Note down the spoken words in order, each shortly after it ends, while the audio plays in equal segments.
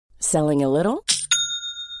Selling a little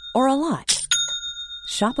or a lot?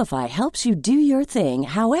 Shopify helps you do your thing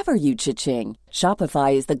however you cha-ching.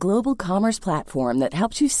 Shopify is the global commerce platform that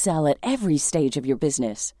helps you sell at every stage of your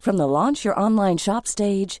business. From the launch your online shop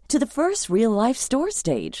stage to the first real-life store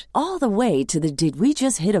stage, all the way to the did we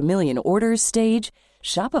just hit a million orders stage.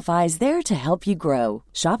 Shopify is there to help you grow.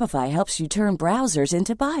 Shopify helps you turn browsers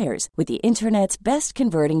into buyers with the internet's best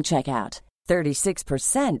converting checkout.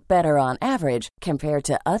 36% better on average compared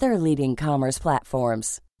to other leading commerce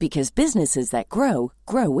platforms. Because businesses that grow,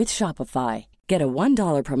 grow with Shopify. Get a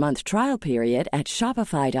 $1 per month trial period at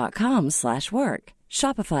shopify.com/work.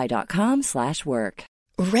 Shopify.com/work.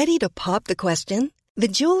 Ready to pop the question?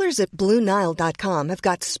 The jewelers at BlueNile.com have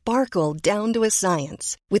got sparkle down to a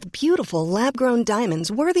science with beautiful lab-grown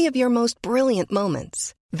diamonds worthy of your most brilliant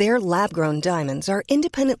moments. Their lab-grown diamonds are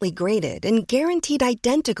independently graded and guaranteed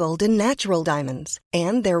identical to natural diamonds,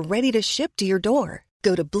 and they're ready to ship to your door.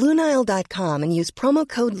 Go to BlueNile.com and use promo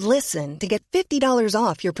code LISTEN to get $50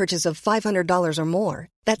 off your purchase of $500 or more.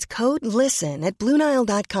 That's code LISTEN at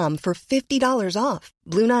BlueNile.com for $50 off.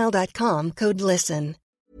 BlueNile.com, code LISTEN.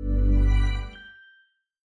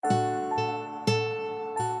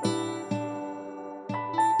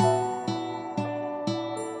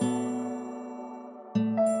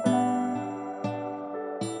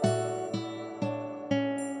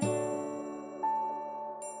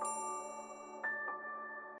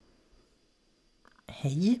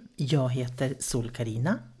 Hej, jag heter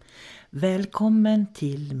Sol-Carina. Välkommen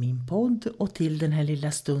till min podd och till den här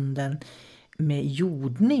lilla stunden med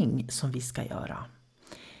jordning som vi ska göra.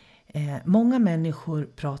 Många människor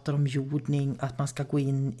pratar om jordning, att man ska gå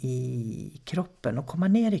in i kroppen och komma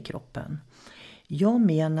ner i kroppen. Jag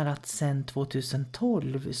menar att sedan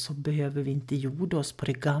 2012 så behöver vi inte jorda oss på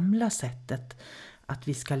det gamla sättet, att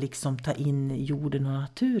vi ska liksom ta in jorden och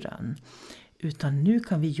naturen. Utan nu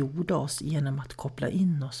kan vi jorda oss genom att koppla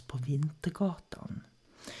in oss på Vintergatan.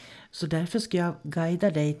 Så därför ska jag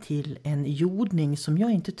guida dig till en jordning som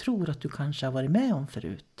jag inte tror att du kanske har varit med om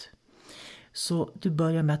förut. Så du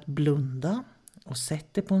börjar med att blunda och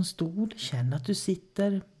sätt dig på en stol. Känn att du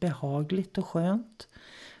sitter behagligt och skönt.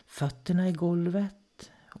 Fötterna i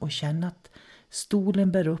golvet och känn att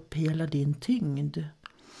stolen bär upp hela din tyngd.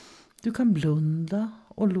 Du kan blunda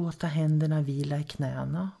och låta händerna vila i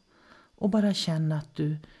knäna. Och bara känna att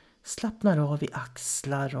du slappnar av i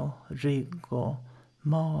axlar och rygg och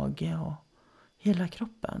mage och hela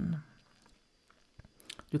kroppen.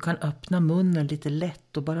 Du kan öppna munnen lite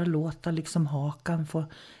lätt och bara låta liksom hakan få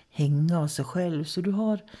hänga av sig själv. Så du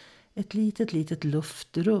har ett litet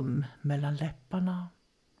luftrum mellan läpparna.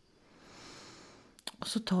 Och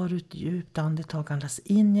så tar du ett djupt andetag, andas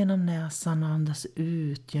in genom näsan och andas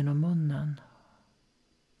ut genom munnen.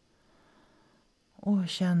 Och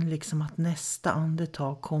känn liksom att nästa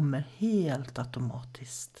andetag kommer helt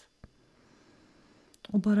automatiskt.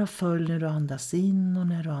 Och bara följ när du andas in och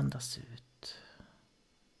när du andas ut.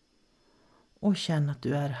 Och känn att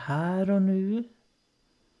du är här och nu.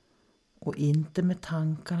 Och inte med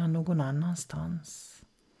tankarna någon annanstans.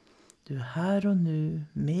 Du är här och nu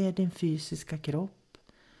med din fysiska kropp.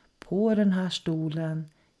 På den här stolen.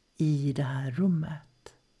 I det här rummet.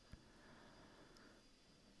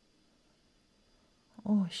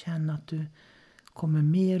 Och känn att du kommer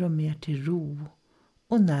mer och mer till ro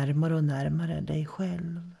och närmare dig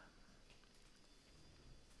själv.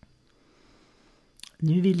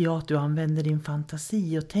 Nu vill jag att du använder din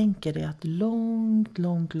fantasi och tänker dig att långt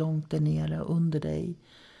där nere under dig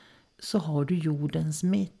så har du jordens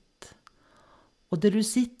mitt. Och där du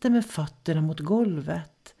sitter med fötterna mot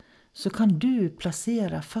golvet så kan du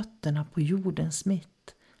placera fötterna på jordens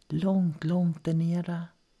mitt långt där nere.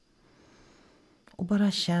 Och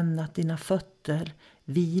bara känna att dina fötter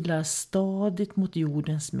vilar stadigt mot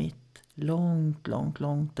jordens mitt. Långt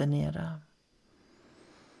där nere.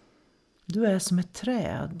 Du är som ett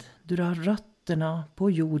träd. Du har rötterna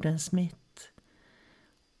på jordens mitt.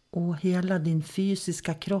 Och hela din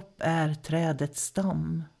fysiska kropp är trädets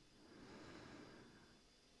stam.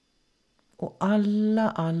 Och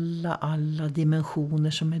alla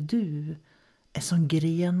dimensioner som är du är som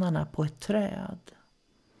grenarna på ett träd.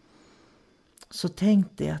 Så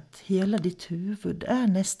tänk dig att hela ditt huvud är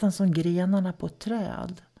nästan som grenarna på ett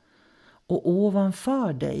träd. Och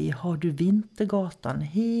ovanför dig har du Vintergatan,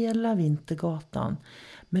 hela Vintergatan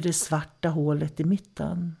med det svarta hålet i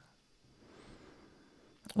mitten.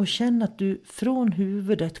 Och känn att du från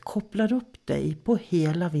huvudet kopplar upp dig på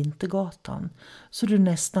hela Vintergatan så du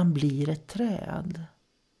nästan blir ett träd.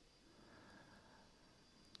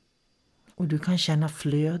 Och du kan känna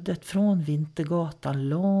flödet från Vintergatan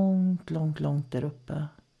långt där uppe.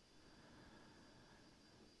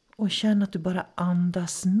 Och känn att du bara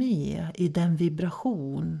andas med i den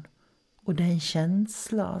vibration och den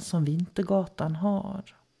känsla som Vintergatan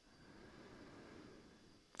har.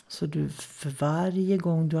 Så du för varje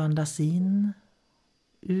gång du andas in,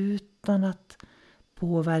 utan att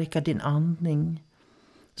påverka din andning,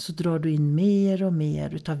 så drar du in mer och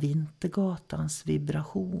mer utav Vintergatans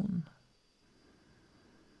vibration.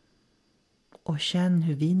 Och känn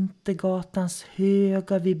hur Vintergatans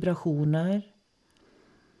höga vibrationer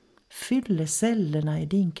fyller cellerna i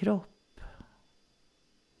din kropp.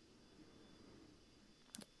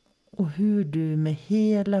 Och hur du med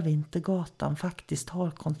hela Vintergatan faktiskt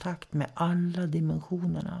har kontakt med alla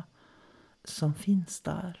dimensionerna som finns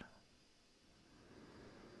där.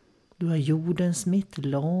 Du har jordens mitt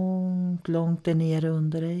långt, långt där nere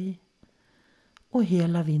under dig. Och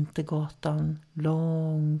hela Vintergatan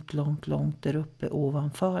långt, långt, långt där uppe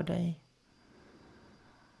ovanför dig.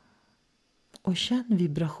 Och känn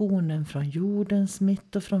vibrationen från jordens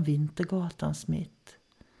mitt och från Vintergatans mitt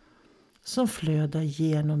som flödar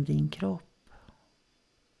genom din kropp.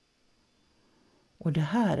 Och det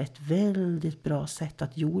här är ett väldigt bra sätt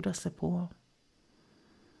att jorda sig på.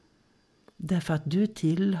 Därför att du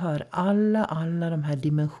tillhör alla de här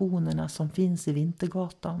dimensionerna som finns i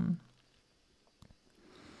Vintergatan.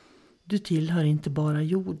 Du tillhör inte bara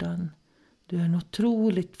jorden. Du är en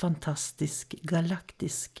otroligt fantastisk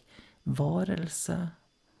galaktisk varelse.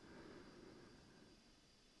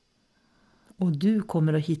 Och du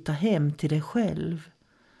kommer att hitta hem till dig själv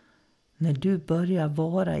när du börjar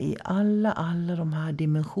vara i alla de här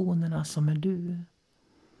dimensionerna som är du.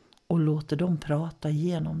 Och låter dem prata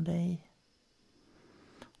genom dig.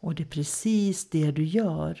 Och det är precis det du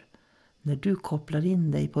gör när du kopplar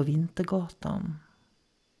in dig på Vintergatan.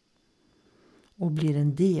 Och blir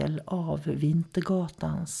en del av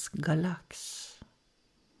Vintergatans galax.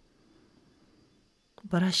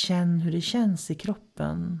 Bara känn hur det känns i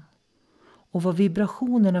kroppen. Och vad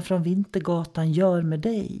vibrationerna från Vintergatan gör med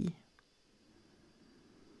dig.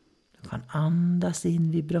 Du kan andas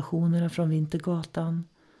in vibrationerna från Vintergatan.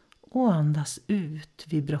 Och andas ut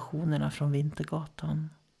vibrationerna från Vintergatan.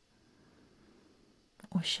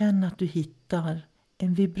 Och känn att du hittar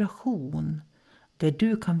en vibration där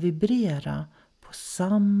du kan vibrera på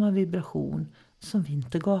samma vibration som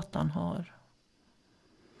Vintergatan har.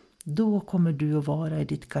 Då kommer du att vara i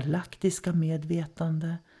ditt galaktiska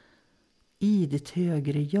medvetande, i ditt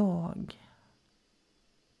högre jag.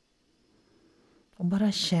 Och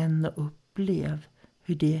bara känn och upplev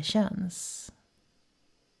hur det känns.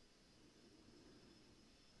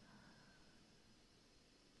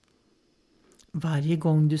 Varje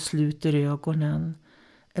gång du sluter ögonen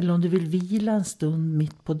eller om du vill vila en stund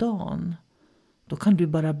mitt på dagen, då kan du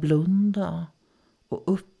bara blunda och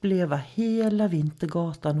uppleva hela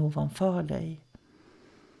Vintergatan ovanför dig.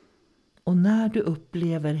 Och när du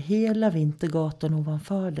upplever hela Vintergatan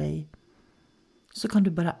ovanför dig så kan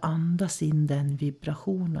du bara andas in den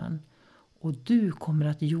vibrationen och du kommer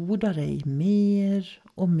att jorda dig mer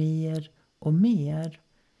och mer och mer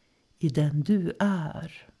i den du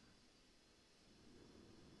är.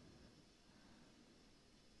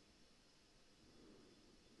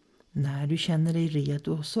 När du känner dig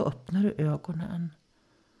redo så öppnar du ögonen,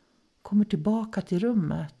 kommer tillbaka till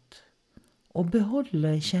rummet och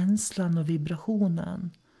behåller känslan och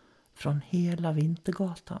vibrationen från hela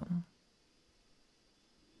Vintergatan.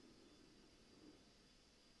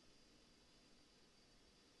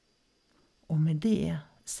 Och med det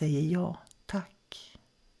säger jag tack.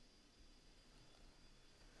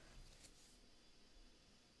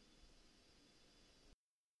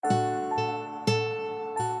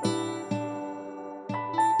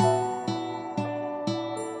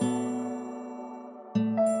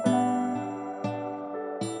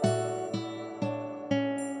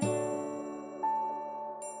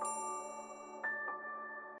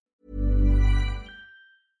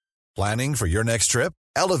 Planning for your next trip?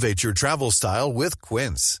 Elevate your travel style with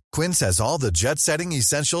Quince. Quince has all the jet-setting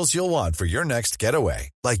essentials you'll want for your next getaway,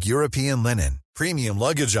 like European linen, premium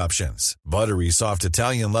luggage options, buttery soft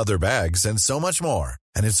Italian leather bags, and so much more.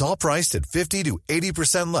 And it's all priced at 50 to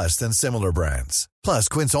 80% less than similar brands. Plus,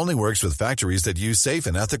 Quince only works with factories that use safe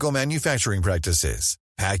and ethical manufacturing practices.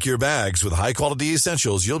 Pack your bags with high-quality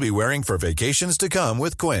essentials you'll be wearing for vacations to come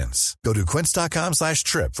with Quince. Go to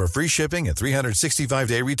quince.com/trip for free shipping and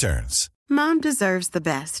 365-day returns. Mom deserves the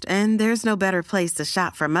best, and there's no better place to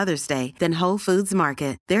shop for Mother's Day than Whole Foods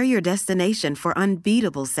Market. They're your destination for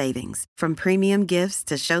unbeatable savings, from premium gifts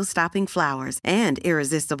to show-stopping flowers and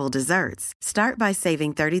irresistible desserts. Start by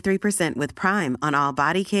saving 33% with Prime on all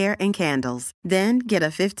body care and candles. Then get a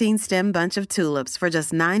 15-stem bunch of tulips for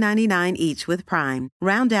just $9.99 each with Prime.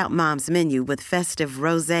 Round out Mom's menu with festive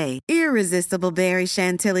rosé, irresistible berry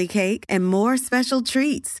chantilly cake, and more special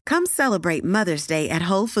treats. Come celebrate Mother's Day at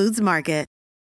Whole Foods Market.